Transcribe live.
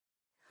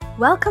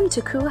Welcome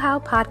to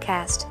Kuhau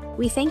Podcast.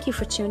 We thank you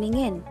for tuning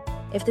in.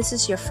 If this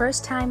is your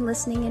first time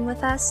listening in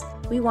with us,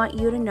 we want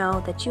you to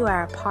know that you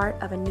are a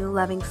part of a new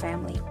loving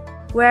family.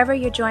 Wherever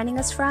you're joining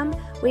us from,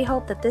 we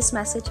hope that this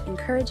message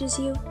encourages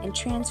you and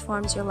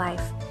transforms your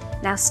life.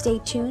 Now stay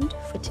tuned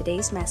for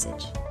today's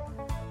message.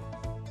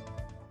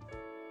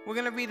 We're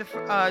going to read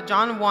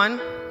John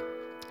 1,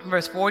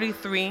 verse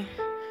 43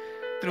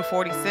 through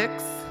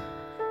 46.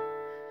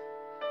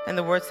 And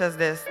the word says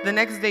this: The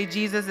next day,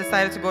 Jesus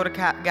decided to go to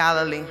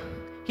Galilee.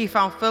 He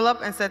found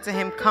Philip and said to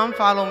him, "Come,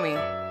 follow me."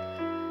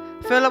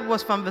 Philip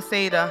was from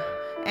Bethsaida,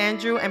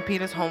 Andrew and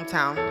Peter's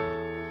hometown.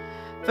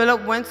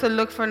 Philip went to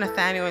look for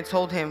Nathanael and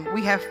told him,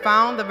 "We have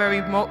found the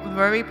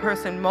very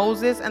person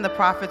Moses and the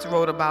prophets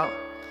wrote about.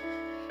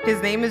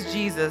 His name is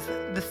Jesus,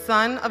 the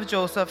son of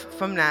Joseph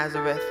from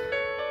Nazareth."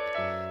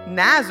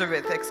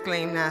 "Nazareth!"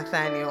 exclaimed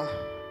Nathanael.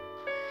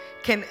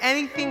 "Can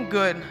anything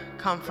good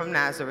come from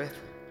Nazareth?"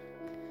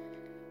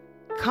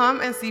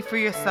 "Come and see for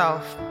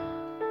yourself,"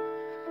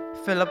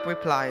 Philip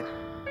replied.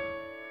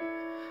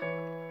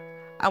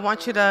 I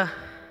want you to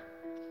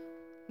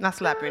not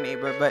slap your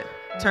neighbor, but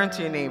turn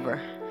to your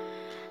neighbor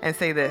and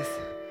say this: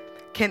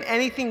 can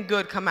anything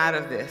good come out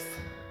of this?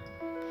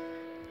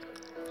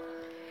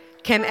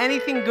 Can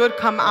anything good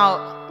come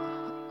out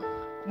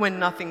when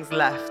nothing's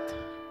left?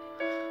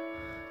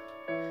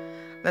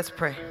 Let's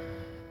pray.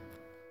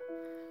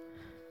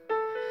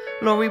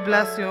 Lord, we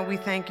bless you and we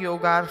thank you, oh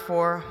God,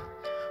 for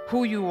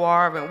who you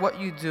are and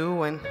what you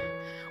do and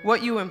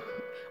what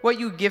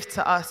you give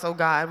to us, oh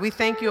God. We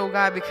thank you, oh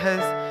God,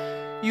 because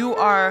you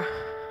are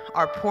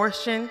our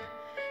portion.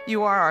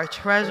 You are our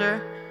treasure.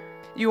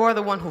 You are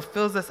the one who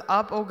fills us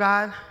up, oh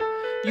God.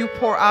 You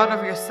pour out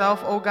of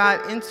yourself, oh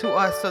God, into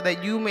us so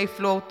that you may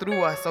flow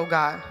through us, oh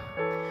God.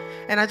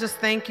 And I just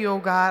thank you, oh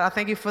God. I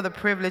thank you for the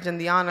privilege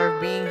and the honor of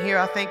being here.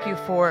 I thank you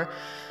for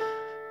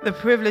the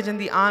privilege and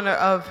the honor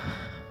of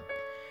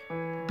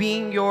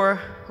being your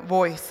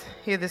voice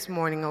here this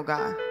morning, oh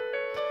God.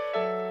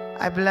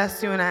 I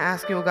bless you and I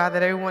ask you, oh God,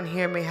 that everyone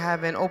here may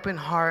have an open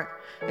heart,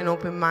 an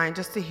open mind,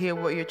 just to hear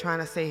what you're trying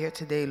to say here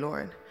today,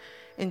 Lord.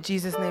 In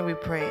Jesus' name we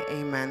pray,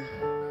 amen.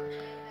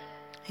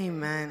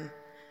 Amen.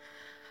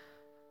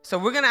 So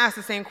we're going to ask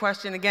the same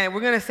question again.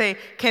 We're going to say,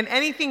 can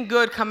anything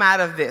good come out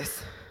of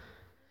this?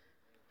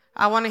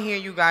 I want to hear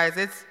you guys.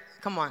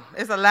 Come on.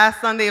 It's the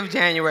last Sunday of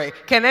January.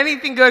 Can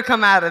anything good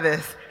come out of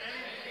this?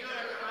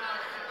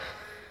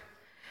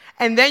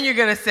 And then you're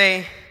going to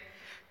say,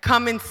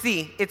 come and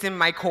see, it's in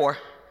my core.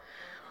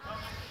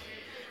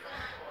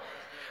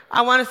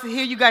 I want us to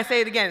hear you guys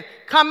say it again.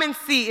 Come and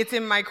see, it's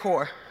in my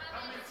core.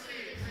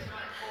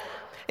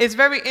 It's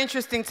very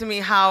interesting to me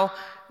how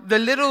the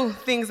little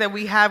things that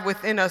we have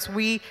within us,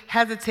 we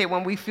hesitate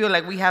when we feel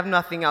like we have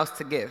nothing else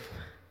to give.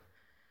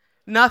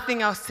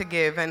 Nothing else to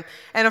give. And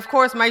of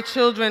course, my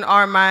children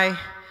are my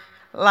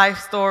life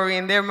story,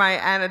 and they're my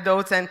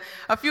anecdotes. And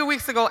a few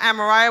weeks ago,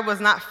 Amariah was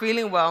not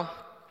feeling well.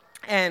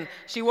 And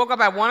she woke up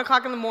at 1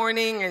 o'clock in the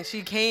morning, and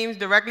she came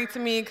directly to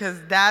me because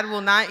Dad will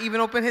not even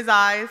open his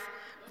eyes.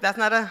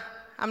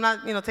 I'm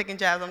not taking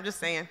jabs, I'm just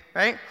saying,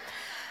 right?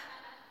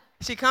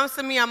 She comes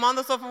to me, I'm on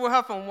the sofa with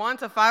her from 1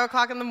 to 5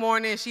 o'clock in the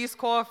morning. She's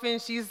coughing,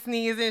 she's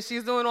sneezing,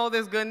 she's doing all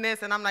this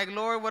goodness. And I'm like,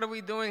 Lord, what are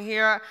we doing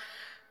here?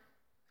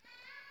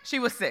 She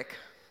was sick.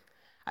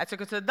 I took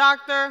her to the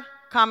doctor,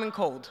 common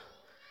cold.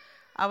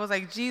 I was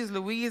like, geez,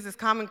 Louise, this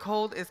common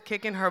cold is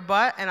kicking her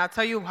butt. And I'll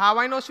tell you how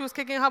I know she was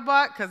kicking her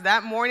butt, because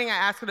that morning I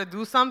asked her to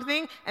do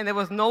something, and there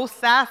was no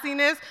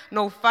sassiness,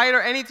 no fight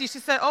or anything. She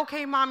said,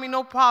 okay, Mommy,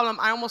 no problem.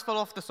 I almost fell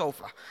off the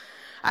sofa.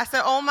 I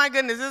said, oh, my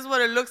goodness, this is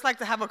what it looks like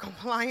to have a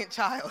compliant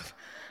child.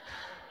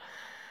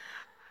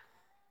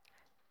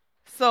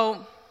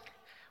 So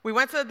we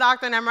went to the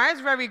doctor, and Amariah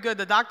is very good.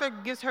 The doctor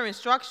gives her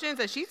instructions,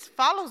 and she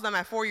follows them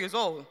at 4 years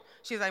old.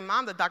 She's like,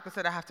 Mom, the doctor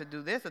said I have to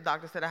do this. The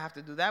doctor said I have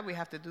to do that. We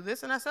have to do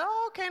this. And I said,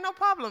 oh, okay, no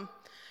problem.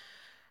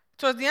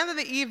 Towards the end of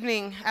the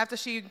evening, after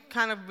she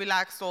kind of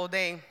relaxed all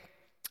day,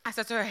 I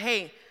said to her,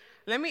 hey,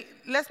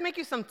 let's make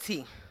you some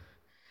tea.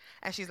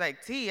 And she's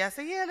like, tea? I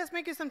said, yeah, let's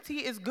make you some tea.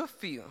 It's good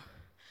for you.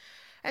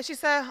 And she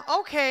said,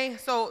 okay.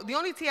 So the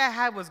only tea I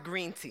had was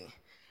green tea.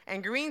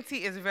 And green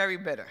tea is very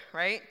bitter,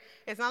 right?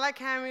 It's not like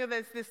chamomile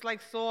that's this like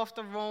soft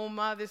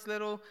aroma, this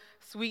little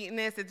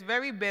sweetness. It's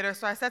very bitter.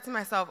 So I said to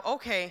myself,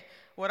 okay,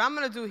 what I'm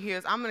going to do here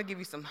is I'm going to give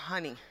you some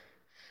honey.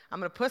 I'm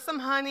going to put some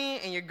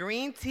honey in your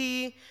green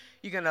tea.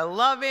 You're going to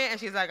love it. And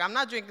she's like, I'm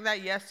not drinking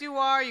that. Yes, you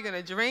are. You're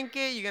going to drink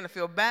it. You're going to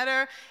feel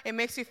better. It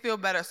makes you feel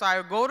better. So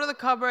I go to the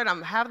cupboard.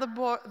 I have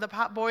the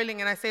pot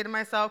boiling, and I say to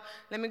myself,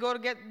 let me go to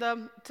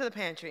the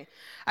pantry.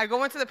 I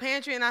go into the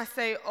pantry, and I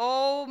say,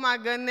 oh, my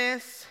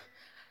goodness,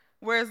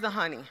 where's the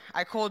honey?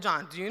 I call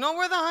John. Do you know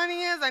where the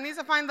honey is? I need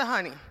to find the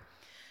honey.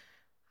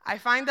 I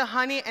find the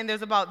honey, and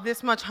there's about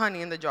this much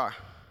honey in the jar.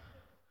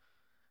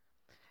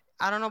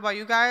 I don't know about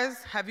you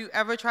guys. Have you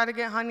ever tried to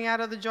get honey out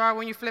of the jar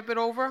when you flip it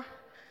over?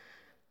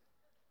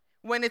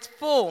 When it's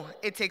full,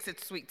 it takes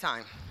its sweet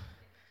time.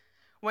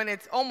 When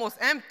it's almost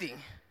empty,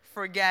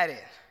 forget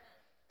it.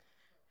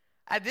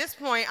 At this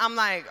point, I'm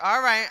like,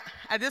 all right.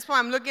 At this point,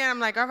 I'm looking, I'm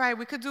like, all right,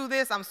 we could do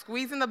this. I'm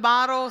squeezing the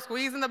bottle,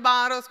 squeezing the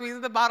bottle,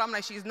 squeezing the bottle. I'm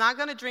like, she's not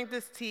going to drink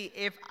this tea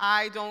if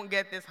I don't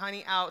get this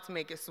honey out to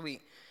make it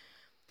sweet.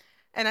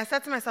 And I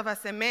said to myself, I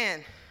said,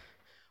 man,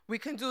 we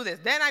can do this.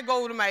 Then I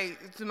go to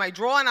my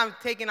drawer, and I'm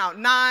taking out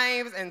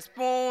knives and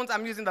spoons.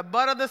 I'm using the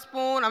butt of the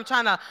spoon. I'm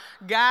trying to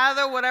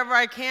gather whatever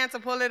I can to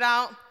pull it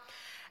out.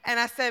 And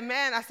I said,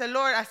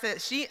 Lord,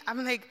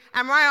 I'm like,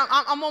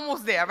 I'm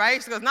almost there,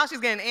 right? She goes, now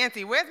she's getting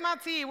antsy. Where's my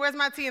tea? Where's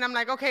my tea? And I'm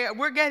like, okay,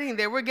 we're getting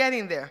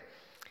there.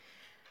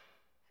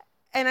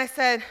 And I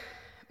said,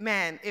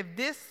 man, if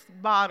this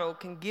bottle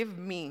can give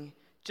me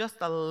just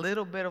a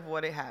little bit of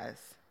what it has,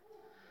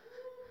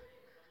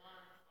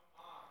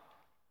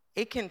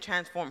 it can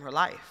transform her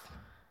life.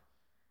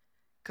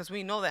 Because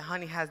we know that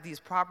honey has these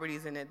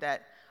properties in it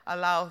that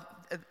allow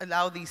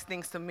these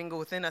things to mingle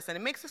within us, and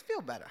it makes us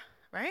feel better,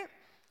 right?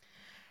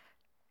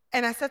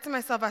 And I said to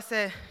myself, I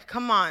said,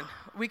 come on,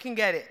 we can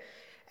get it.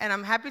 And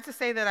I'm happy to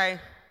say that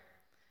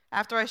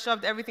after I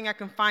shoved everything I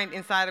can find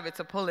inside of it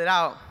to pull it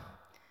out,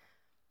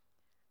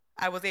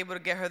 I was able to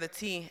get her the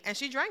tea, and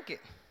she drank it,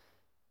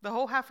 the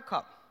whole half a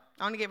cup.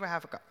 I only gave her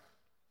half a cup.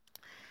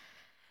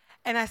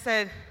 And I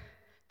said,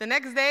 the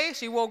next day,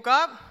 she woke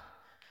up.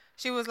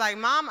 She was like,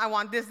 Mom, I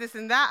want this, this,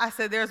 and that. I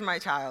said, there's my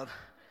child,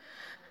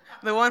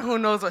 the one who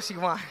knows what she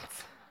wants.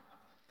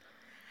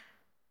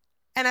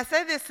 And I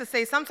said this to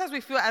say, sometimes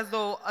we feel as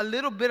though a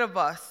little bit of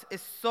us is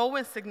so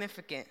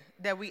insignificant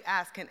that we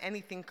ask, can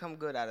anything come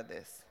good out of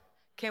this?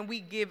 Can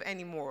we give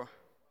any more?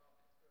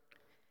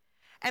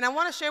 And I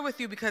want to share with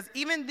you, because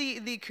even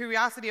the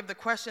curiosity of the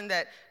question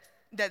that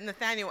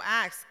Nathaniel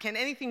asked, can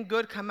anything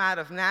good come out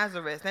of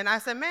Nazareth? And I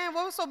said, man,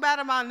 what was so bad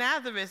about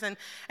Nazareth?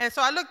 And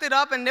so I looked it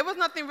up, and there was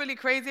nothing really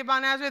crazy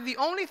about Nazareth. The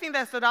only thing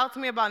that stood out to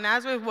me about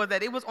Nazareth was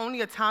that it was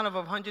only a town of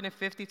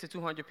 150 to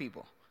 200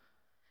 people.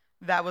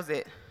 That was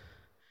it.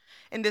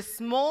 In this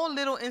small,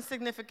 little,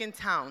 insignificant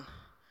town.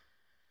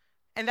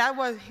 And that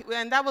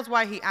was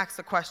why he asked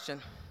the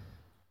question.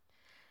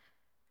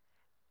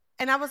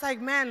 And I was like,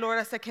 man, Lord,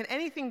 I said, can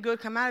anything good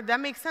come out of it? That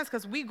makes sense,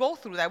 because we go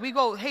through that. We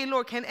go, hey,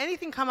 Lord, can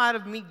anything come out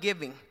of me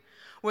giving?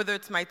 Whether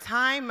it's my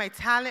time, my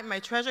talent, my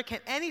treasure,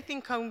 can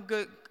anything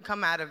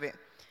come out of it?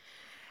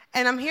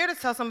 And I'm here to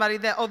tell somebody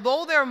that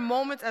although there are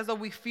moments as though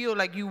we feel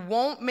like you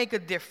won't make a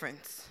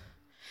difference,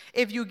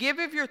 if you give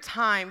of your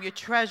time, your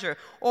treasure,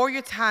 or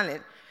your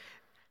talent,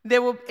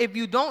 if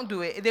you don't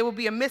do it, there will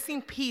be a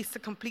missing piece to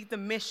complete the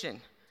mission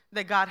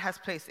that God has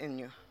placed in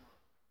you.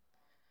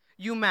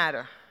 You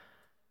matter.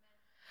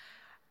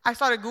 I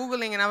started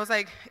Googling, and I was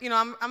like,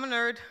 I'm a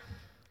nerd.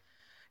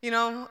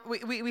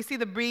 We see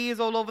the bees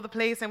all over the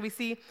place, and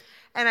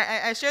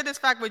I shared this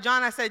fact with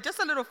John. I said, just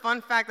a little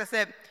fun fact. I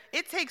said,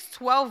 it takes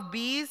 12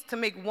 bees to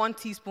make 1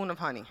 teaspoon of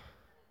honey.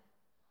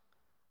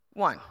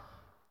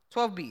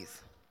 12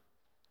 bees.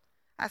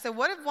 I said,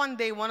 what if one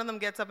day one of them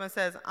gets up and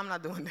says, I'm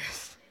not doing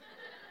this?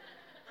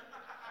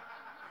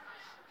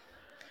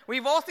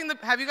 We've all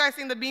have you guys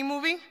seen the Bee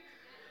movie?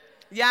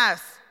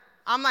 Yes.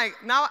 I'm like,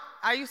 now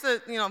I used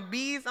to,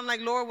 bees, I'm like,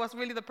 Lord, what's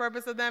really the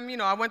purpose of them?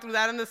 I went through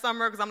that in the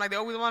summer because I'm like, they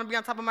always want to be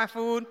on top of my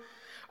food.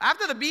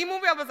 After the Bee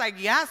movie, I was like,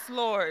 yes,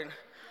 Lord,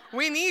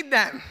 we need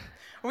them.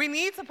 We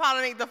need to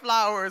pollinate the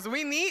flowers.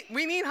 We need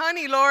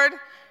honey, Lord.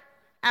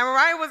 And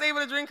Mariah was able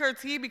to drink her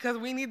tea because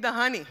we need the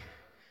honey,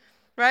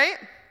 right?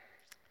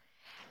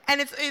 And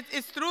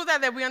it's through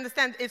that we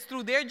understand it's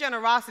through their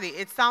generosity.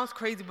 It sounds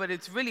crazy, but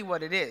it's really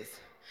what it is.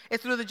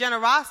 It's through the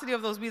generosity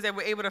of those bees that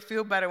we're able to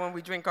feel better when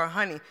we drink our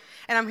honey.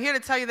 And I'm here to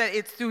tell you that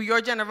it's through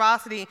your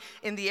generosity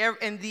in the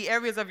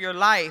areas of your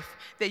life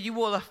that you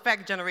will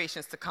affect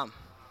generations to come.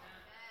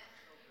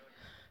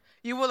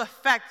 You will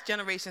affect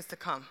generations to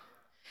come.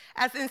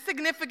 As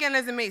insignificant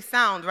as it may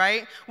sound,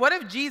 right? What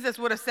if Jesus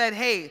would have said,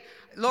 hey,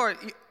 Lord,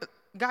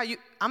 God,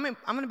 I'm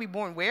going to be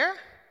born where?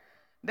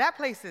 That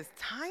place is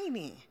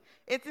tiny.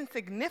 It's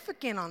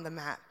insignificant on the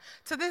map.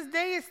 To this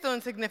day, it's still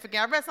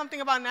insignificant. I read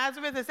something about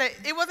Nazareth that said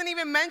it wasn't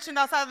even mentioned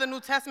outside of the New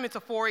Testament to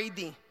 4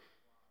 AD.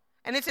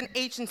 And it's an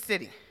ancient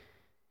city.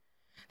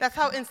 That's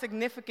how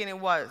insignificant it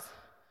was.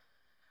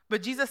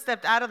 But Jesus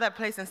stepped out of that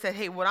place and said,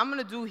 hey, what I'm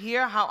going to do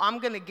here, how I'm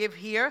going to give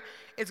here,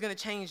 is going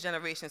to change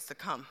generations to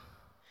come.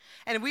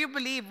 And we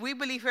believe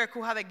here at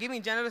Kuha that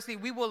giving generously,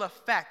 we will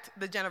affect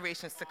the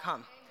generations to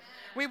come.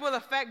 We will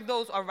affect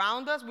those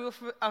around us. We will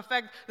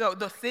affect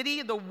the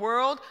city, the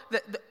world,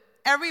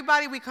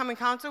 everybody we come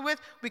encounter with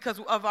because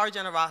of our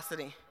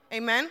generosity.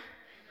 Amen?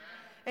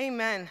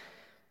 Amen.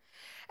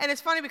 And it's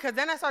funny because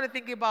then I started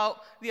thinking about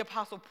the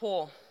Apostle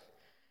Paul.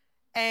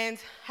 And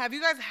have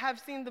you guys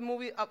seen the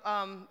movie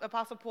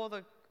Apostle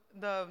Paul,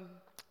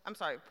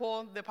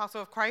 Paul, the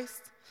Apostle of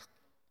Christ?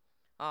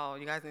 Oh,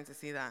 you guys need to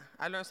see that.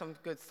 I learned some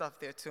good stuff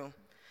there too.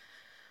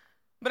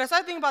 But I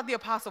started thinking about the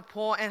Apostle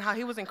Paul and how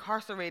he was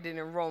incarcerated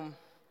in Rome.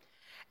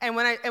 And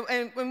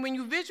when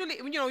you visually,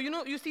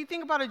 you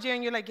think about a jail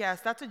and you're like, yes,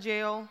 that's a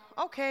jail.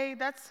 Okay,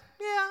 that's,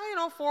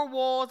 4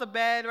 walls, a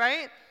bed,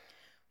 right?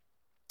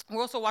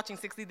 We're also watching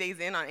 60 Days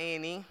In on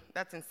A&E.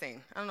 That's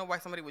insane. I don't know why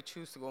somebody would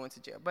choose to go into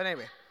jail. But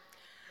anyway.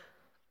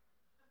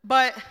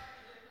 But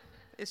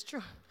It's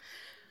true.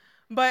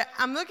 But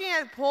I'm looking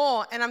at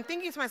Paul, and I'm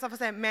thinking to myself, I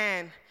said,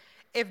 man,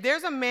 if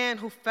there's a man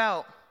who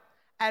felt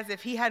as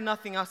if he had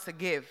nothing else to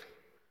give,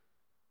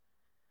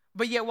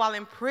 but yet while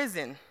in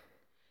prison,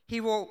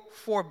 he wrote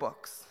 4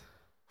 books.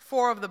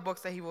 4 of the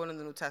books that he wrote in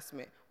the New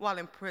Testament while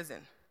in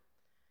prison.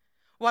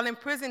 While in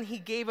prison, he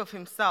gave of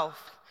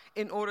himself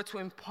in order to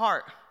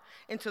impart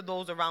into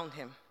those around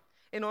him,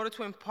 in order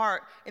to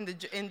impart in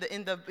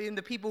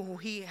the people who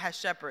he has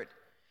shepherded.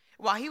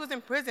 While he was in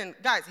prison,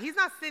 guys, he's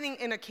not sitting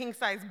in a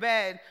king-size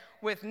bed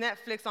with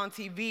Netflix on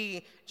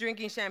TV,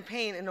 drinking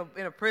champagne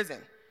in a prison.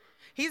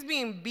 He's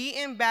being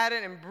beaten,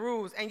 battered, and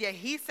bruised, and yet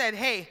he said,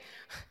 hey,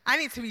 I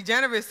need to be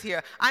generous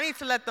here. I need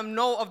to let them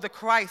know of the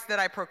Christ that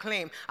I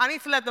proclaim. I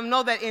need to let them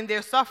know that in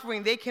their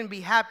suffering, they can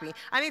be happy.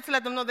 I need to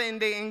let them know that in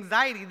their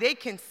anxiety, they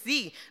can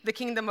see the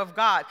kingdom of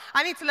God.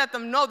 I need to let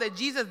them know that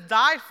Jesus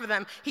died for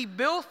them. He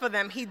built for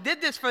them. He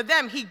did this for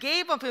them. He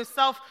gave of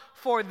himself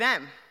for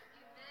them.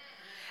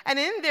 And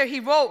in there, he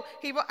wrote,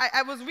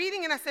 I was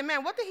reading and I said,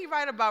 man, what did he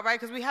write about, right?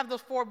 Because we have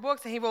those 4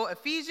 books, and he wrote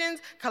Ephesians,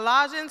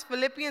 Colossians,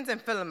 Philippians,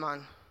 and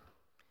Philemon.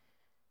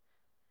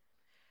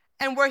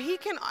 And where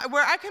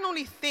I can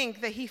only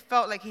think that he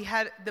felt like he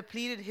had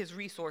depleted his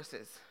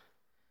resources,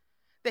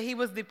 that he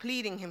was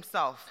depleting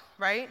himself,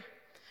 right?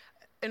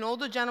 An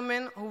older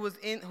gentleman who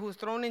was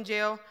thrown in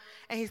jail,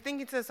 and he's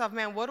thinking to himself,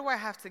 man, what do I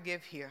have to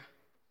give here?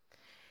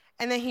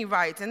 And then he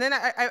writes, and then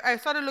I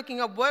started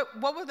looking up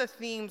what were the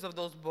themes of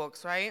those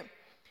books, right?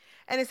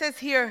 And it says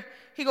here,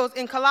 he goes,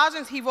 in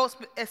Colossians, he wrote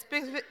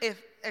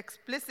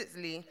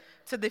explicitly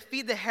to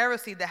defeat the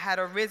heresy that had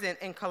arisen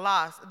in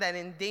Colossus that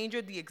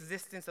endangered the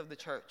existence of the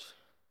church.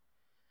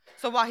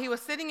 So while he was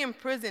sitting in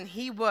prison,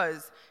 he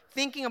was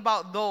thinking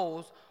about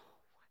those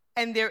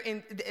and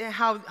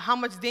how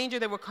much danger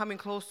they were coming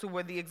close to,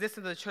 where the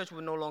existence of the church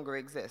would no longer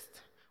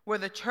exist, where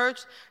the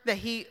church that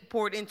he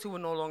poured into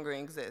would no longer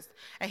exist.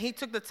 And he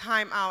took the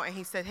time out and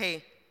he said,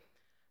 hey,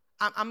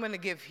 I'm going to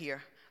give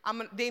here.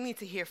 They need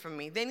to hear from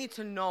me. They need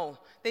to know.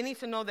 They need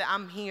to know that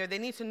I'm here. They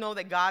need to know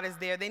that God is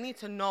there. They need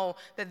to know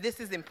that this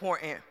is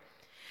important.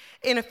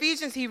 In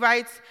Ephesians, he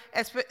writes,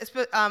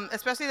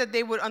 especially that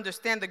they would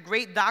understand the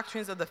great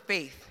doctrines of the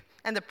faith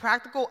and the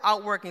practical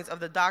outworkings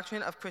of the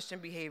doctrine of Christian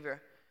behavior.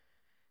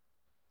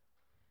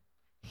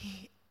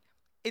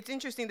 It's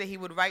interesting that he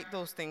would write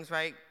those things,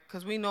 right?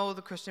 Because we know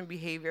the Christian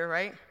behavior,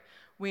 right?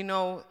 We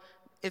know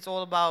it's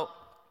all about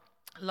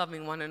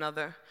loving one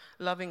another,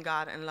 loving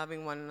God, and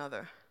loving one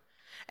another.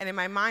 And in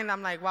my mind,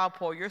 I'm like, wow,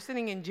 Paul, you're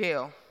sitting in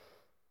jail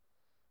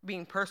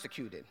being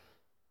persecuted.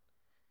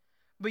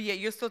 But yet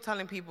you're still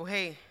telling people,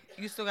 hey,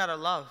 you still got to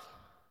love.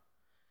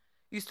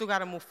 You still got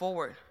to move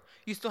forward.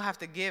 You still have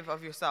to give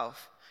of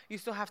yourself. You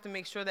still have to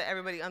make sure that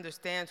everybody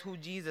understands who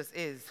Jesus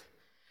is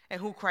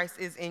and who Christ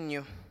is in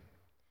you.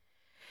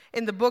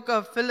 In the book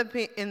of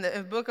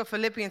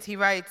Philippians, he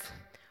writes,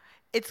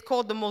 it's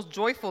called the most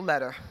joyful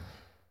letter.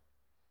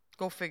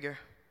 Go figure.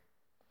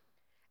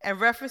 And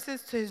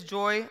references to his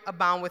joy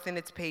abound within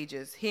its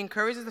pages. He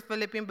encourages the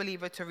Philippian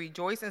believer to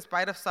rejoice in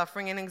spite of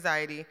suffering and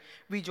anxiety,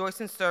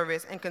 rejoice in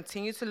service, and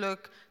continue to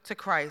look to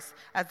Christ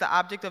as the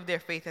object of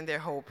their faith and their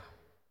hope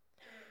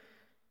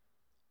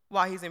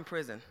while he's in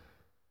prison.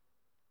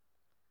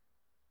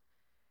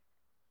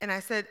 And I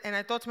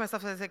thought to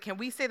myself, I said, can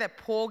we say that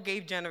Paul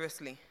gave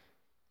generously?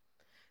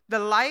 The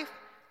life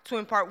to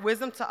impart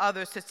wisdom to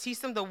others, to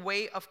teach them the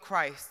way of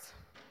Christ.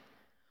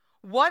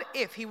 What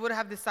if he would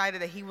have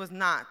decided that he was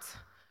not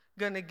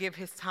going to give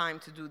his time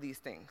to do these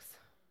things?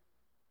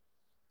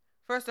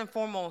 First and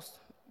foremost,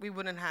 we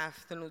wouldn't have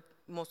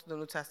most of the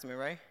New Testament,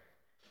 right?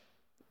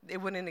 It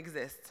wouldn't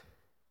exist.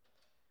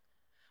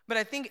 But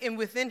I think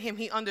within him,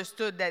 he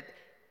understood that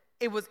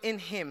it was in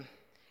him.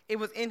 It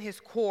was in his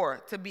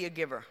core to be a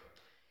giver.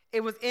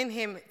 It was in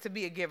him to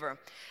be a giver.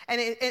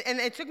 And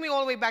it took me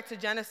all the way back to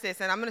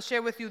Genesis, and I'm going to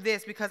share with you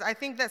this because I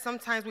think that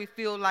sometimes we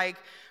feel like,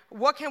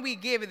 what can we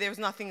give if there's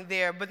nothing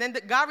there? But then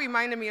God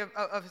reminded me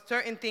of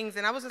certain things,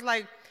 and I was just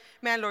like,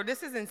 man, Lord,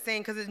 this is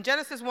insane. Because in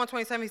Genesis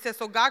 1:27, he says,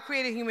 so God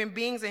created human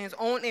beings in his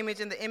own image.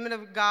 In the image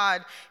of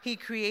God, he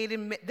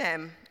created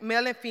them.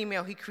 Male and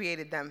female, he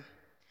created them.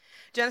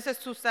 Genesis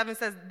 2:7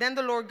 says, then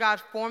the Lord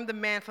God formed the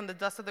man from the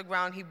dust of the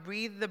ground. He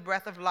breathed the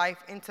breath of life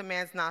into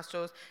man's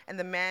nostrils, and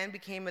the man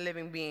became a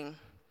living being.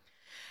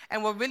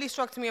 And what really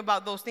struck to me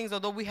about those things,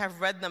 although we have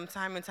read them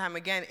time and time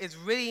again, is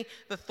really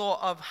the thought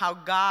of how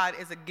God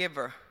is a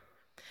giver.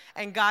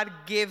 And God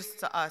gives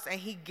to us, and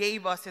he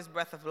gave us his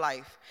breath of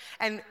life.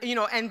 And,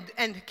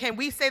 and can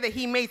we say that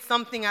he made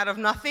something out of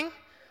nothing?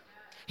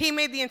 He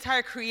made the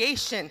entire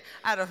creation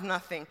out of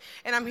nothing.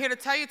 And I'm here to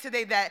tell you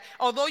today that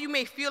although you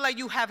may feel like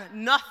you have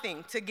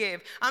nothing to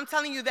give, I'm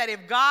telling you that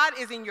if God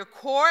is in your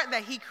core,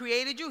 that he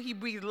created you, he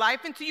breathed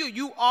life into you,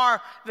 you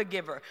are the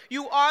giver.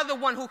 You are the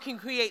one who can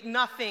create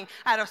nothing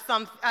out of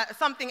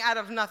something out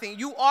of nothing.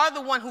 You are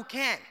the one who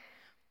can.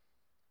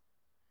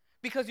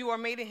 Because you are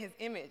made in his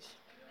image.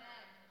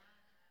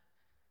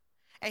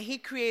 And he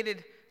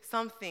created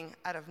something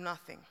out of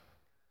nothing.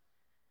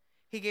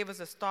 He gave us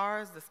the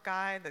stars, the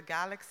sky, the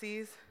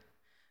galaxies,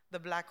 the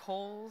black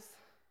holes,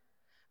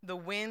 the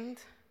wind,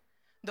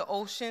 the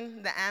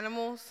ocean, the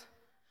animals,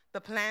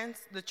 the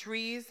plants, the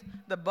trees,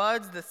 the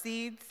buds, the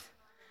seeds,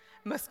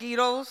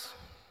 mosquitoes.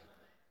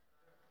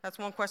 That's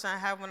one question I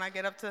have when I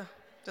get up to,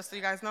 just so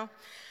you guys know.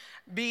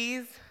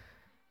 Bees.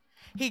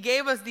 He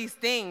gave us these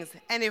things,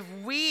 and if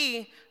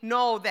we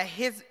know that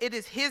it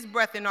is his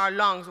breath in our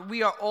lungs,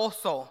 we are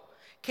also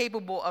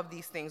capable of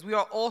these things. We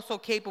are also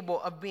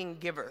capable of being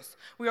givers.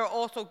 We are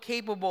also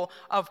capable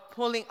of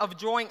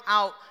drawing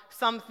out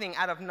something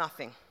out of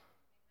nothing.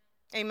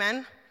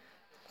 Amen?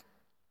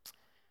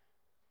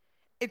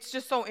 It's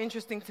just so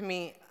interesting to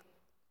me.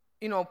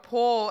 You know,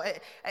 Paul,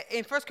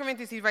 in 1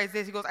 Corinthians, he writes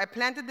this. He goes, I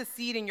planted the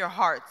seed in your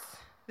hearts.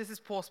 This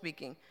is Paul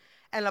speaking.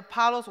 And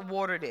Apollos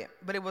watered it,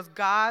 but it was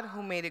God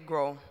who made it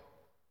grow.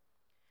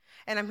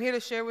 And I'm here to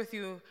share with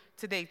you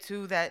today,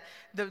 too, that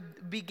the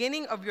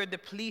beginning of your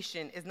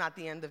depletion is not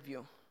the end of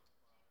you,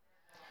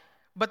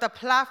 but the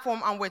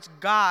platform on which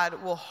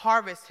God will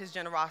harvest his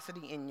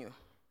generosity in you.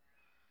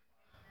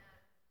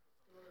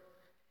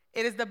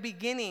 It is the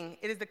beginning,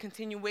 it is the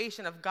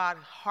continuation of God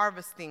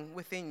harvesting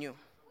within you.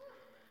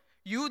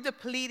 You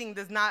depleting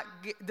does not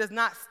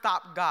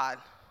stop God.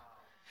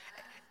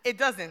 It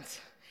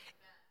doesn't.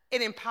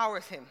 It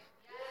empowers him.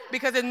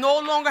 Because it no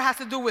longer has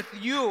to do with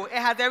you. It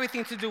has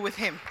everything to do with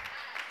him.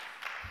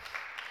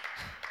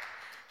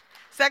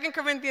 2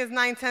 Corinthians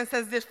 9:10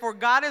 says this, for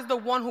God is the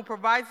one who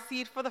provides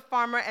seed for the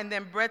farmer and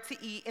then bread to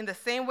eat. In the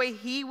same way,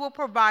 he will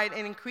provide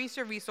and increase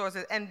your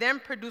resources and then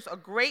produce a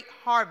great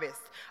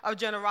harvest of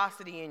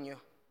generosity in you.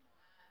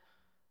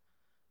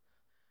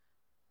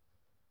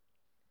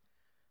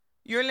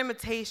 Your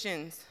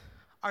limitations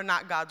are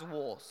not God's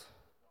walls.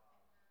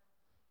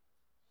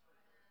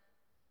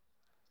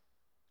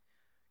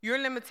 Your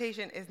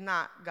limitation is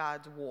not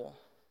God's wall.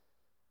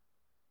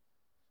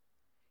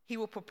 He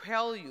will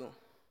propel you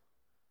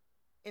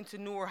into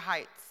newer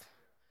heights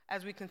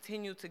as we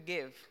continue to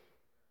give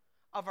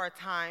of our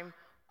time,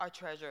 our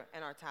treasure,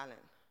 and our talent.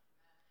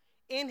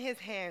 In his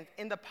hands,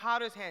 in the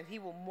potter's hands, he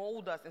will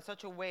mold us in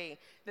such a way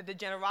that the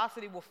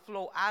generosity will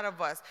flow out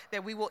of us,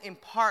 that we will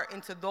impart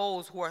into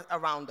those who are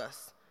around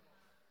us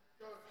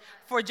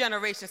for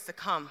generations to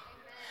come.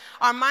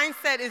 Our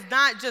mindset is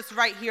not just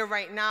right here,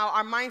 right now.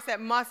 Our mindset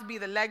must be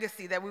the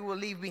legacy that we will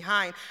leave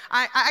behind.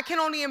 I can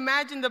only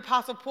imagine the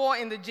Apostle Paul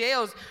in the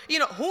jails. You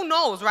know, who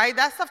knows, right?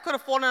 That stuff could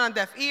have fallen on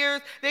deaf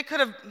ears. They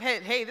could have,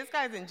 hey, this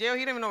guy's in jail.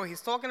 He didn't even know what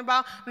he's talking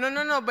about.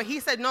 No. But he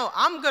said, no,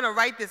 I'm going to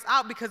write this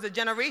out because the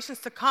generations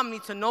to come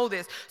need to know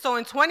this. So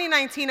in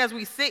 2019, as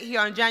we sit here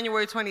on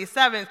January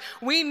 27th,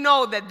 we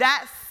know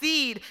that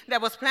seed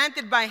that was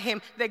planted by him,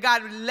 that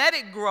God let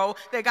it grow,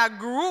 that God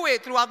grew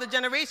it throughout the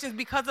generations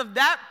because of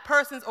that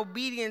person's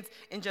obedience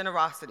and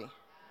generosity.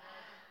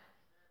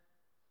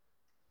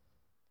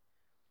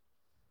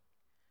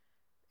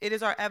 It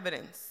is our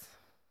evidence.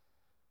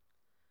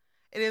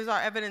 It is our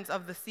evidence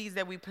of the seeds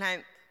that we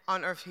plant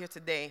on earth here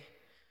today,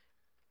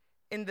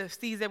 in the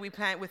seeds that we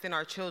plant within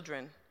our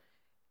children,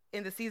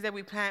 in the seeds that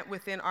we plant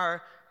within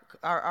our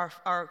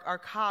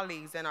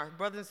colleagues and our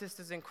brothers and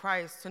sisters in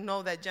Christ, to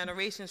know that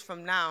generations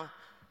from now,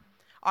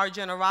 our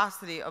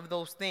generosity of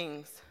those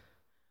things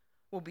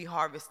will be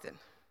harvested.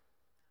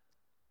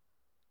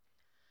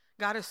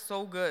 God is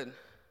so good.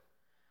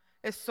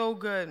 It's so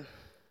good.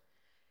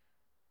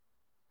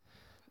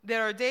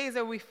 There are days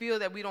that we feel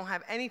that we don't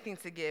have anything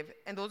to give,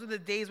 and those are the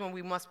days when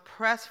we must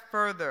press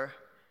further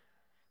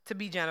to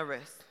be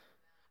generous.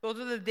 Those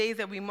are the days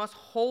that we must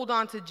hold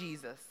on to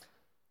Jesus.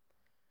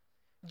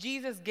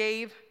 Jesus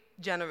gave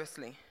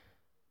generously.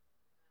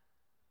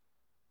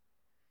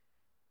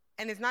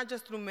 And it's not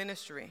just through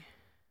ministry,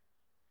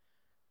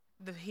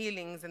 the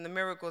healings and the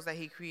miracles that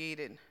he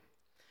created,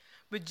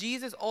 but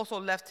Jesus also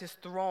left his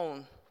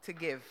throne to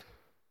give.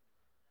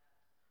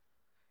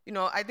 You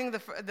know, I think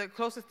the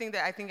closest thing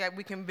that I think that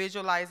we can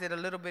visualize it a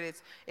little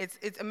bit,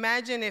 it's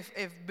imagine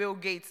if Bill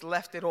Gates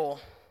left it all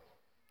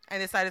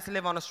and decided to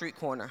live on a street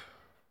corner.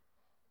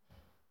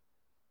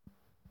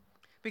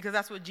 Because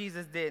that's what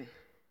Jesus did.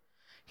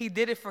 He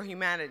did it for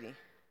humanity.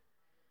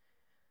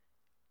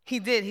 He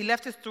did. He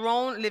left his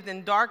throne, lived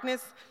in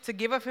darkness to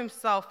give of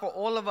himself for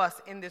all of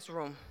us in this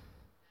room.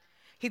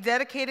 He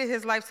dedicated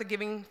his life to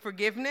giving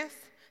forgiveness,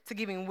 to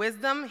giving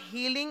wisdom,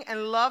 healing,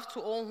 and love to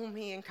all whom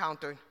he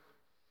encountered.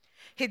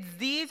 His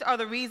deeds are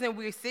the reason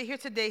we sit here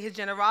today. His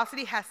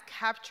generosity has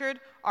captured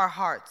our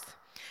hearts.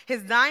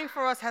 His dying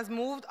for us has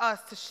moved us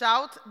to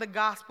shout the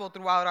gospel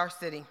throughout our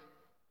city.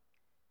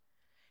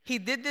 He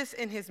did this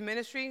in his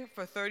ministry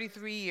for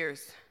 33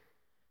 years.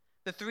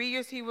 The 3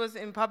 years he was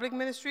in public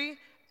ministry,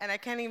 and I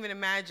can't even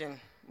imagine.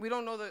 We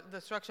don't know the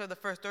structure of the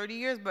first 30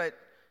 years, but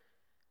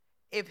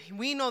if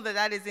we know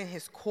that is in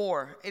his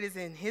core, it is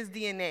in his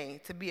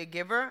DNA to be a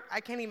giver,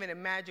 I can't even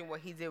imagine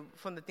what he did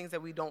from the things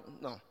that we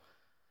don't know,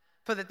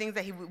 for the things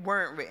that he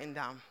weren't written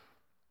down.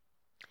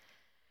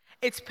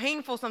 It's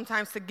painful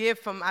sometimes to give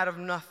from out of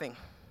nothing.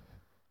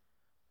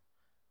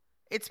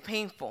 It's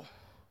painful.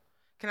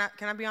 Can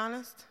I be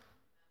honest?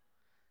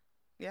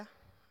 Yeah?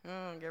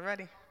 Get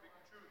ready.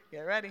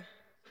 Get ready.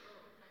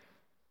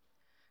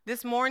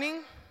 This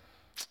morning,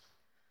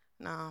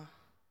 no.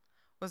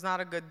 was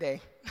not a good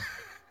day.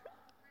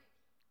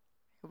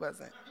 It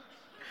wasn't.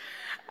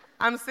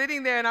 I'm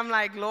sitting there and I'm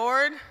like,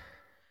 Lord,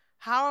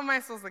 how am I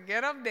supposed to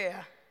get up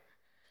there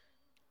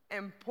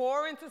and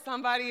pour into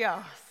somebody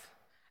else?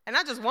 And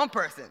not just one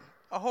person,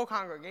 a whole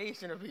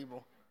congregation of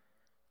people,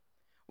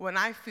 when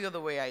I feel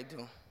the way I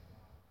do.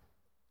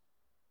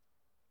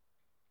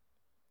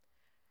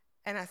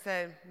 And I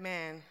said,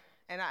 man,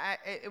 and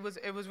it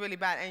was really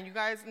bad. And you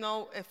guys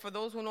know, for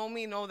those who know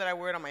me, know that I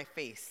wear it on my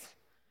face.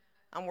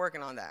 I'm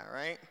working on that,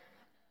 right?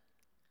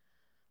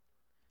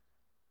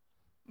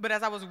 But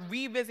as I was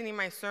revisiting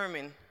my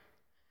sermon,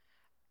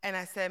 and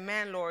I said,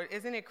 man, Lord,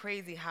 isn't it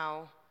crazy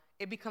how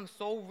it becomes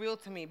so real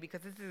to me,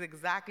 because this is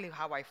exactly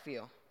how I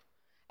feel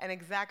and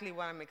exactly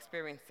what I'm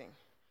experiencing,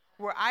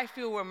 where I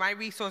feel where my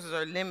resources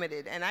are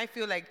limited, and I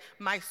feel like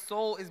my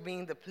soul is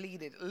being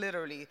depleted,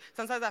 literally.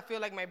 Sometimes I feel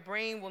like my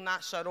brain will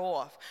not shut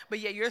off. But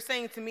yet you're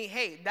saying to me,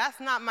 hey,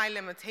 that's not my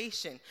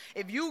limitation.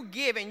 If you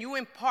give and you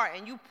impart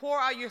and you pour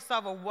out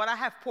yourself of what I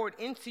have poured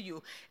into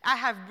you, I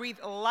have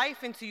breathed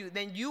life into you,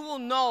 then you will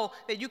know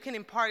that you can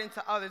impart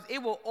into others.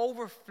 It will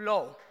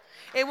overflow.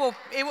 It will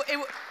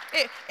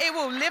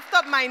lift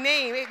up my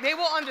name. They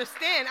will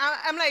understand.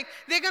 I'm like,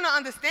 they're going to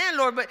understand,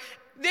 Lord, but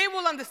they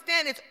will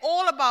understand it's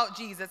all about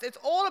Jesus. It's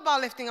all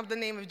about lifting up the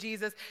name of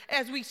Jesus.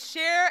 As we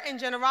share in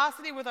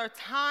generosity with our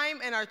time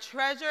and our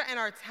treasure and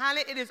our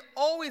talent, it is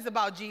always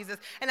about Jesus.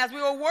 And as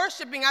we were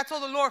worshiping, I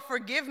told the Lord,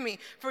 forgive me.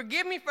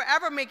 Forgive me for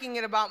ever making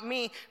it about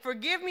me.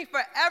 Forgive me for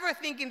ever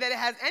thinking that it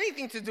has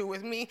anything to do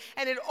with me.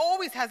 And it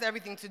always has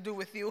everything to do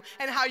with you.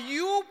 And how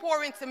you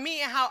pour into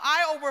me and how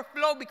I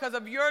overflow because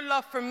of your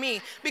love for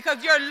me.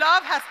 Because your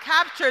love has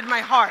captured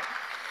my heart.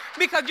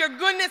 Because your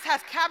goodness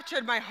has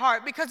captured my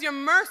heart. Because your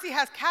mercy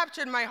has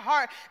captured my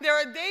heart. There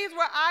are days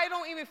where I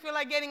don't even feel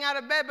like getting out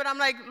of bed, but I'm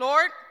like,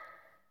 Lord,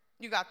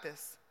 you got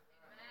this.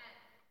 Amen.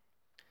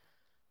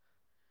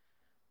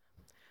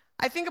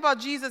 I think about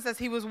Jesus as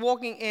he was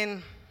walking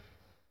in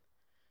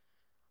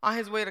on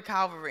his way to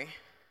Calvary.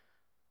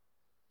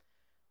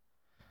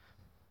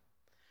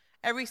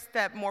 Every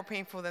step more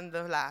painful than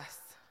the last.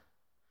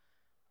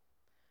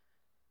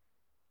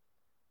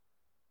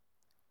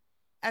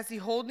 As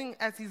he's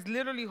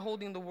literally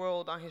holding the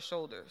world on his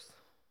shoulders.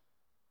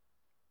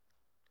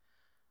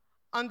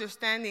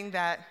 Understanding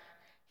that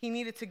he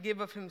needed to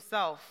give of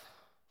himself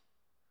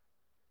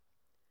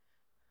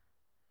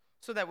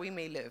so that we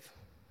may live.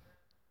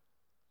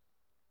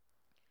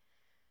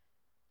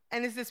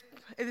 And this is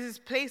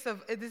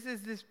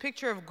this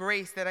picture of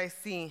grace that I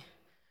see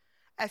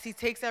as he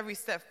takes every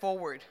step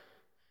forward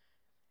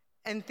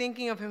and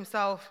thinking of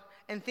himself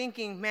and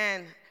thinking,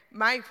 man,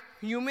 my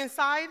human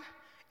side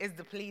is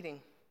depleting.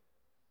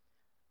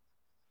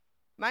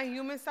 My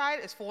human side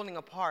is falling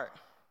apart.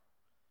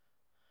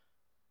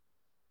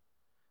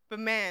 But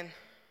man,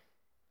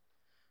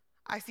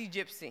 I see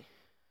Gypsy.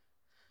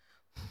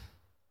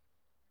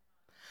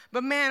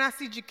 But man, I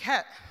see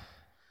Jaquette.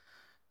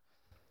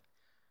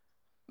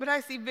 But I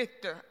see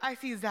Victor. I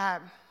see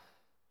Zab.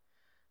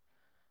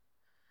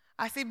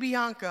 I see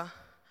Bianca.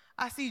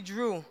 I see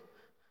Drew.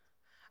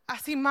 I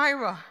see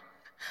Myra.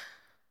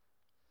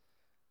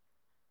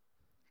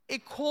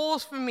 It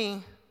calls for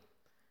me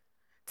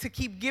to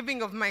keep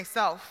giving of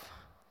myself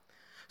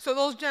so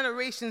those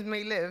generations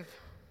may live.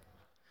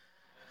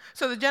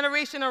 So the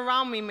generation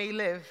around me may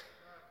live.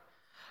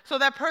 So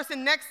that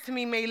person next to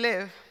me may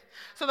live.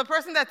 So the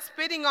person that's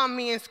spitting on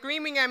me and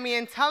screaming at me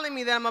and telling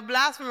me that I'm a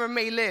blasphemer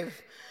may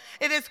live.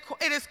 It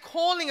is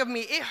calling of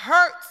me. It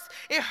hurts.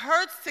 It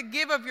hurts to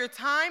give of your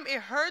time. It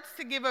hurts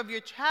to give of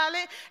your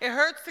talent. It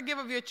hurts to give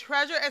of your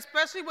treasure,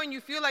 especially when you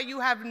feel like you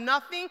have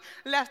nothing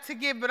left to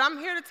give. But I'm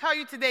here to tell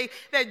you today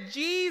that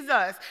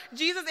Jesus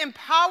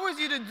empowers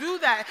you to do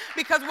that,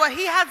 because what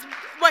he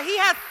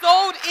has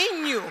sowed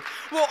in you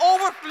will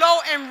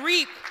overflow and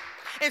reap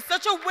in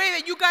such a way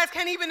that you guys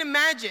can't even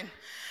imagine.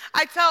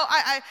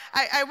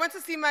 I went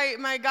to see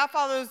my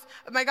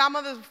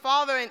godmother's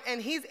father,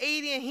 and he's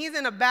 80 and he's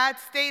in a bad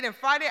state. And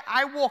Friday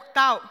I walked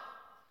out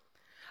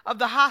of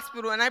the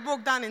hospital and I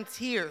broke down in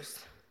tears.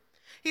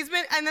 And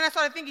then I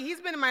started thinking,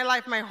 he's been in my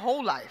life my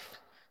whole life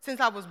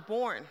since I was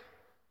born.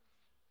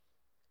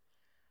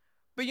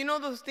 But you know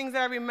those things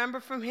that I remember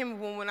from him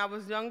when I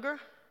was younger?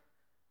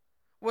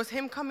 Was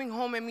him coming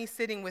home and me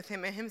sitting with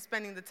him and him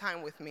spending the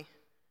time with me.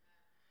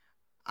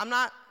 I'm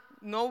not,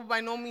 by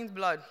no means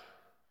blood.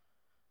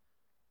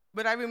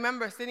 But I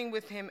remember sitting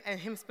with him and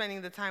him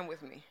spending the time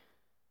with me.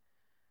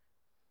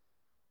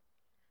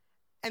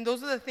 And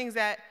those are the things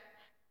that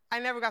I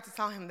never got to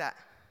tell him that.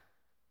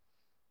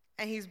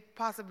 And he's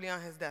possibly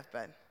on his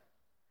deathbed.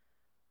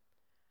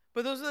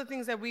 But those are the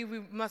things that we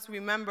must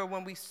remember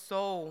when we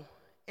sow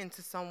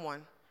into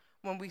someone,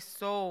 when we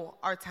sow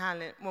our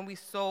talent, when we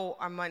sow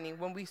our money,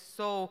 when we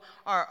sow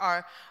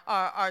our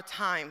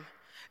time.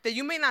 That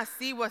you may not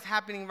see what's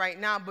happening right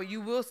now, but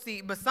you will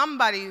see, but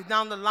somebody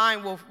down the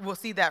line will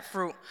see that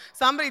fruit.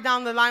 Somebody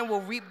down the line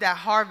will reap that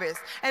harvest.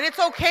 And it's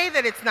okay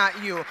that it's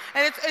not you.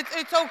 And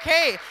it's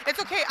okay.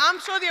 It's okay. I'm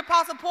sure the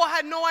Apostle Paul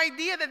had no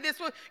idea that this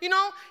was,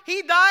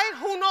 he died,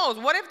 who knows?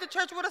 What if the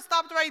church would have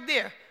stopped right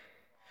there?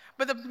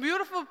 But the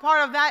beautiful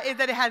part of that is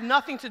that it had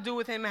nothing to do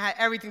with him. It had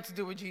everything to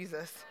do with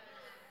Jesus.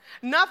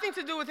 Nothing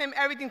to do with him,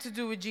 everything to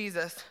do with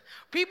Jesus.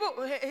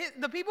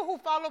 The people who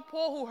followed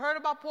Paul, who heard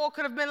about Paul,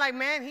 could have been like,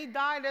 man, he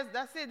died.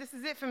 That's it. This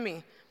is it for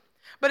me.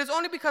 But it's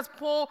only because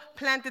Paul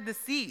planted the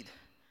seed.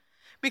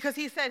 Because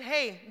he said,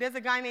 hey, there's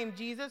a guy named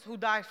Jesus who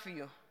died for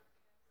you.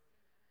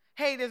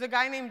 Hey, there's a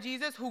guy named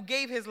Jesus who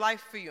gave his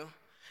life for you.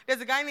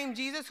 There's a guy named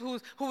Jesus who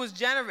was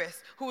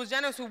generous,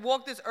 who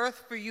walked this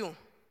earth for you.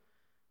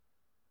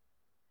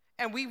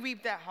 And we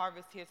reap that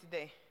harvest here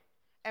today.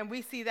 And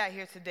we see that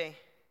here today.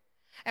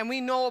 And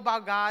we know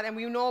about God and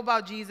we know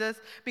about Jesus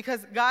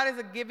because God is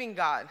a giving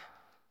God.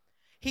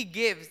 He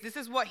gives. This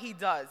is what he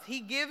does. He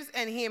gives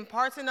and he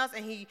imparts in us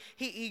and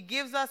he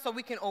gives us so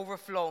we can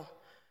overflow.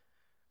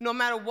 No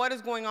matter what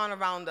is going on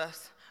around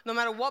us, no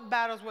matter what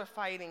battles we're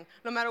fighting,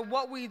 no matter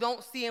what we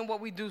don't see and what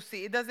we do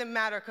see, it doesn't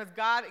matter because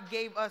God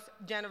gave us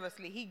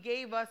generously. He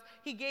gave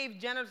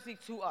generously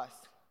to us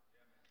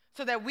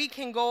so that we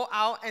can go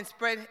out and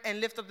spread and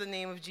lift up the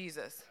name of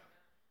Jesus.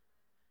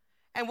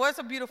 And what's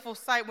a beautiful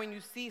sight when you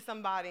see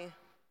somebody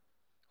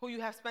who you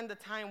have spent the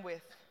time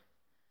with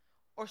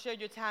or shared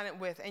your talent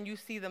with and you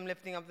see them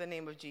lifting up the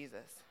name of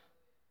Jesus.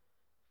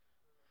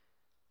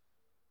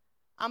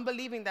 I'm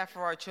believing that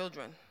for our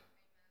children.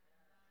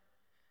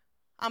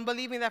 I'm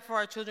believing that for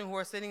our children who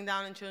are sitting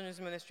down in children's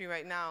ministry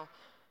right now.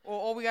 Or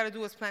all we got to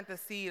do is plant the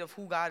seed of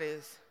who God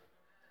is.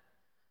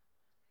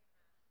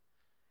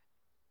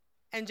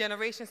 And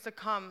generations to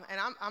come, and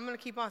I'm going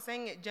to keep on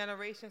saying it,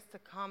 generations to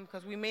come,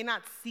 because we may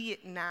not see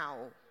it now.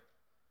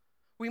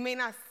 We may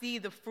not see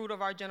the fruit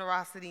of our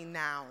generosity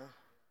now.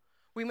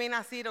 We may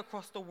not see it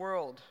across the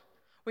world.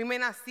 We may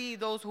not see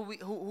those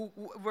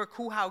where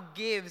Kuhau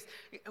gives.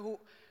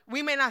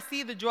 We may not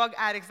see the drug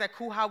addicts that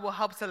Kuhau will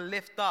help to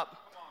lift up.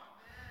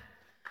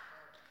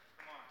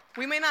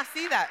 We may not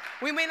see that.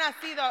 We may not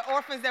see the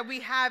orphans that we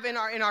have in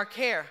our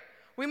care.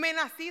 We may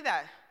not see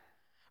that.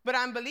 But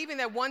I'm believing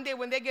that one day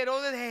when they get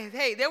older,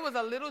 hey, there was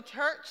a little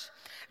church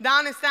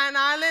down in Staten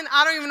Island.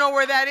 I don't even know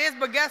where that is,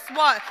 but guess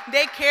what?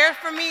 They cared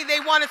for me. They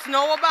wanted to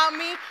know about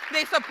me.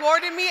 They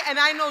supported me, and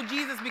I know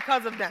Jesus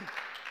because of them.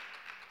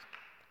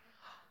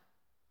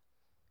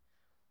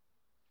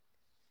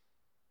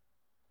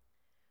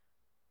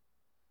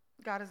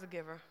 God is a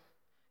giver.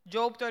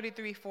 Job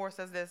 33:4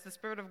 says this, the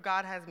Spirit of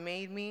God has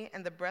made me,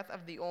 and the breath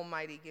of the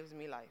Almighty gives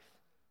me life.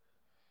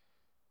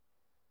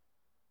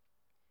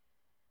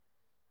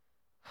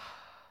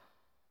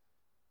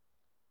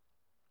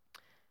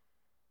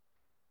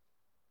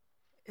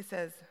 It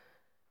says,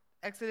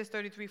 Exodus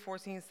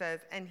 33:14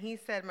 says, and he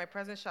said, my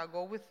presence shall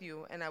go with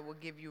you, and I will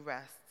give you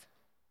rest.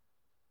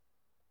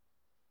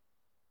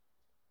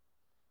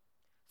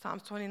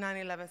 Psalms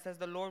 29:11 says,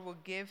 the Lord will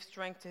give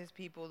strength to his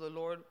people. The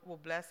Lord will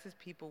bless his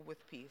people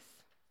with peace.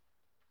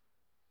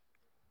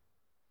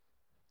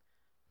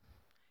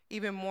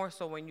 Even more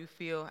so when you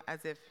feel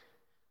as if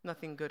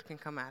nothing good can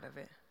come out of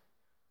it.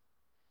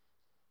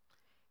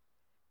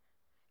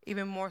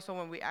 Even more so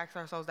when we ask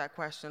ourselves that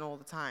question all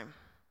the time.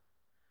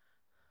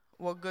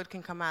 What good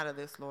can come out of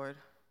this, Lord?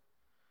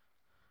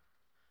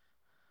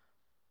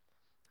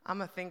 I'm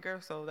a thinker,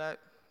 so that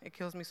it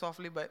kills me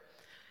softly, but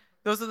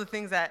those are the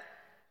things that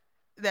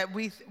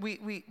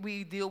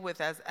we deal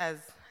with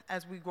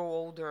as we grow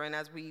older and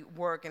as we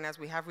work and as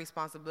we have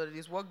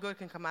responsibilities. What good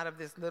can come out of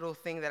this little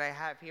thing that I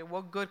have here?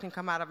 What good can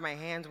come out of my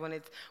hands when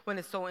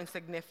it's so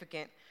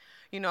insignificant,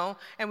 you know?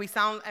 And we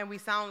sound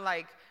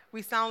like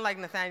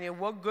Nathaniel.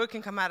 What good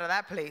can come out of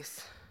that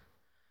place?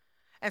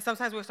 And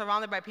sometimes we're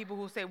surrounded by people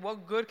who say,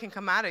 what good can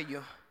come out of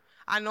you?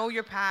 I know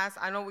your past.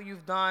 I know what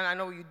you've done. I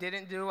know what you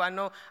didn't do. I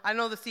know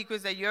the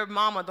secrets that your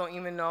mama don't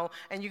even know.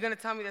 And you're going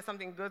to tell me that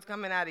something good's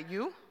coming out of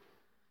you?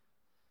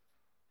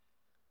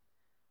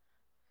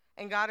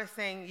 And God is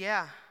saying,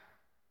 yeah.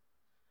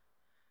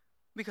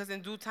 Because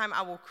in due time,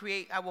 I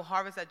will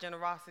harvest that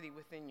generosity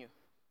within you.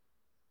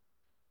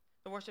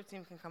 The worship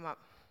team can come up.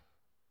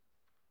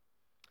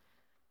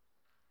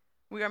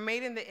 We are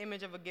made in the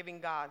image of a giving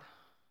God.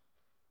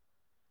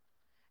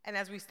 And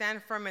as we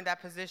stand firm in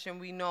that position,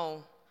 we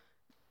know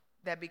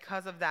that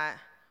because of that,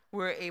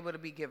 we're able to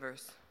be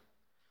givers.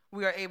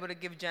 We are able to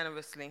give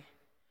generously.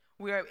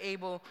 We are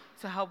able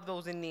to help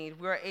those in need.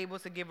 We are able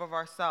to give of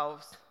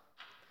ourselves.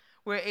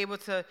 We're able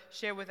to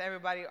share with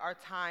everybody our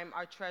time,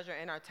 our treasure,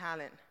 and our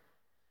talent.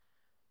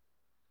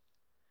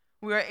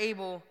 We are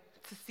able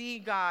to see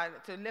God,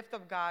 to lift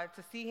up God,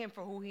 to see him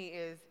for who he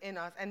is in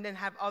us, and then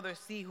have others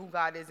see who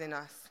God is in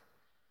us.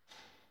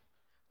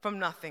 From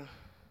nothing.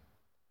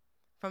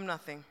 From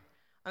nothing.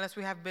 Unless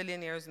we have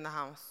billionaires in the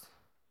house.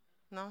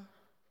 No?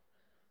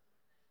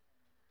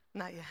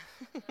 Not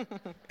yet.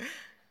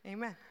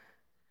 Amen.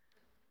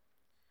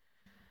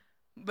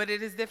 But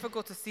it is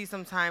difficult to see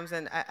sometimes,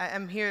 and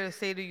I'm here to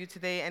say to you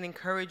today and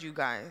encourage you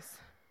guys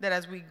that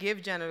as we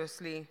give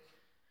generously,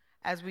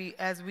 as we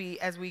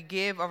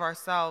give of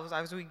ourselves,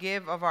 as we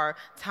give of our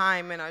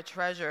time and our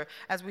treasure,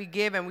 as we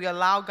give and we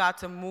allow God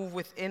to move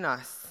within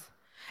us,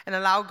 and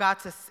allow God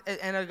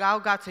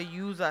to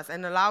use us,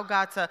 and allow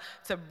God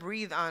to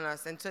breathe on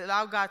us, and to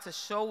allow God to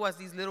show us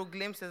these little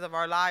glimpses of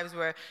our lives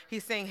where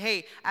he's saying,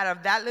 hey, out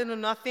of that little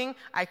nothing,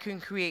 I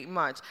can create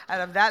much.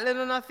 Out of that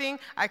little nothing,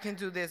 I can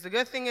do this. The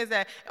good thing is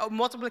that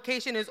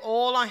multiplication is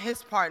all on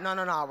his part, none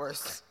on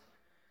ours.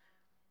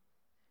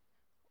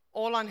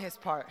 All on his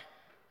part.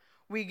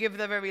 We give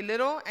the very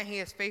little, and he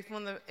is faithful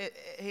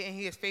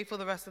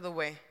the rest of the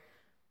way.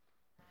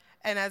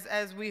 And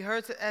as we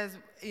heard, as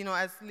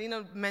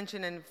Lena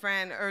mentioned and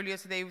Fran earlier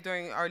today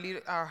during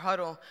our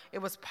huddle, it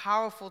was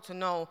powerful to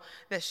know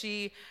that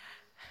she,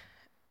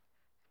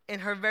 in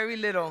her very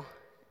little,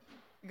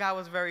 God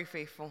was very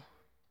faithful.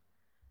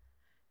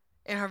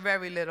 In her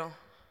very little.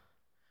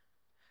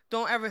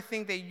 Don't ever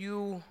think that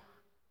you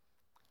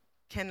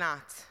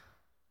cannot,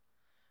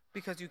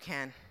 because you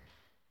can.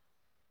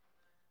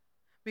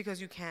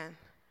 Because you can.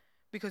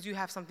 Because you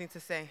have something to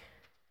say.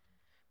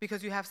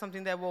 Because you have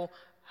something that will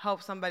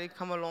help somebody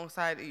come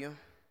alongside of you.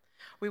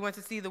 We went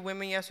to see the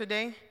women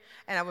yesterday,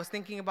 and I was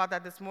thinking about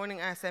that this morning,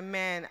 and I said,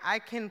 man,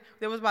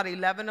 there was about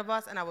 11 of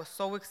us, and I was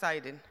so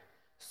excited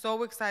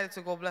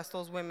to go bless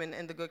those women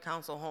in the Good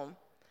Counsel home.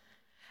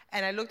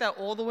 And I looked at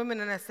all the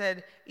women, and I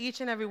said,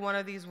 each and every one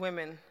of these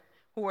women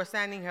who were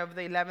standing here, of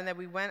the 11 that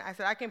we went, I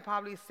said, I can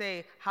probably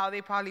say how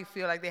they probably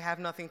feel like they have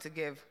nothing to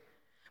give.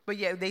 But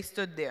yet they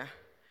stood there,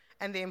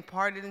 and they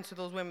imparted into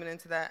those women in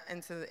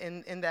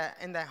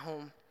that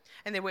home.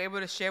 And they were able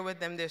to share with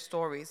them their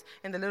stories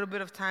and the little bit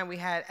of time we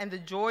had, and the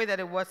joy that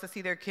it was to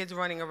see their kids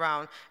running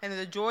around, and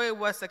the joy it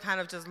was to kind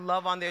of just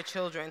love on their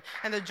children,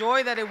 and the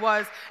joy that it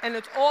was, and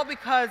it's all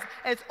because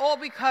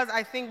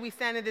I think we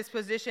stand in this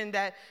position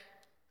that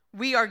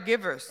we are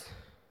givers.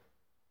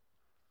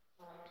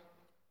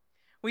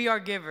 We are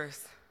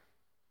givers.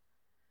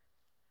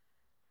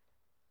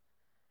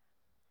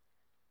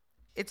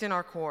 It's in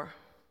our core.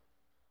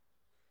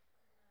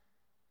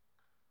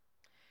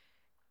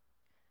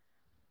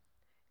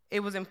 It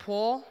was in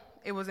Paul,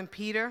 it was in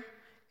Peter,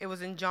 it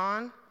was in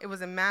John, it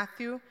was in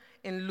Matthew,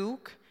 in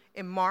Luke,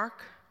 in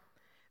Mark.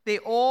 They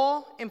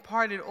all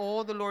imparted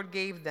all the Lord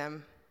gave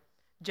them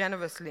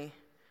generously.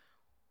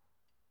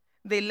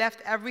 They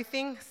left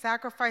everything,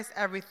 sacrificed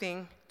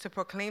everything to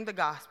proclaim the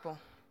gospel.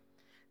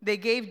 They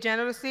gave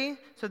generously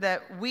so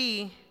that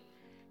we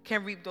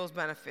can reap those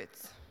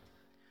benefits.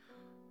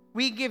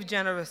 We give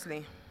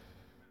generously.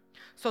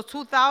 So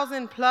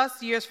 2,000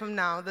 plus years from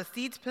now, the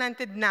seeds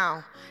planted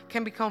now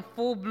can become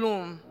full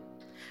bloom.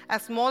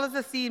 As small as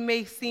the seed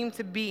may seem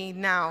to be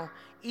now,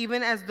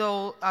 even as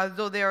though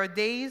there are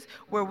days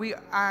where we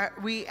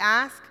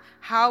ask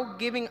how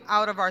giving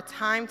out of our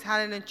time,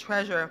 talent, and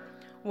treasure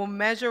will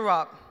measure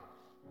up.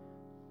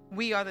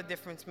 We are the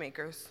difference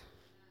makers.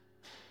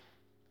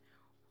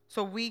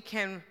 So we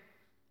can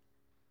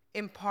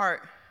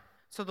impart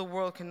so the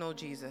world can know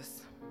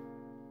Jesus.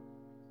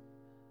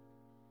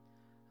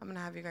 I'm going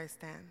to have you guys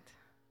stand.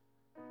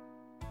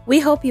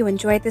 We hope you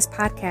enjoyed this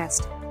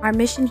podcast. Our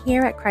mission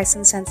here at Christ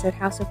Uncensored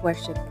House of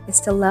Worship is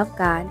to love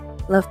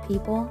God, love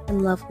people,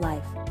 and love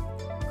life.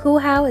 Cool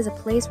How is a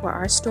place where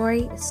our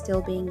story is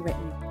still being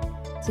written.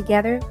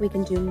 Together, we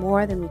can do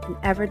more than we can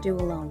ever do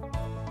alone.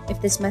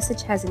 If this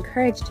message has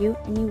encouraged you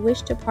and you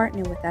wish to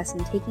partner with us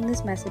in taking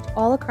this message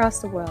all across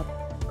the world,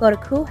 go to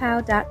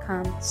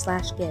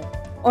coolhow.com/give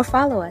or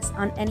follow us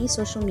on any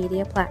social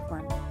media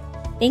platform.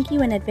 Thank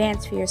you in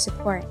advance for your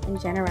support and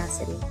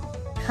generosity.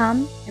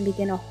 Come and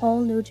begin a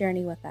whole new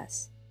journey with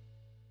us.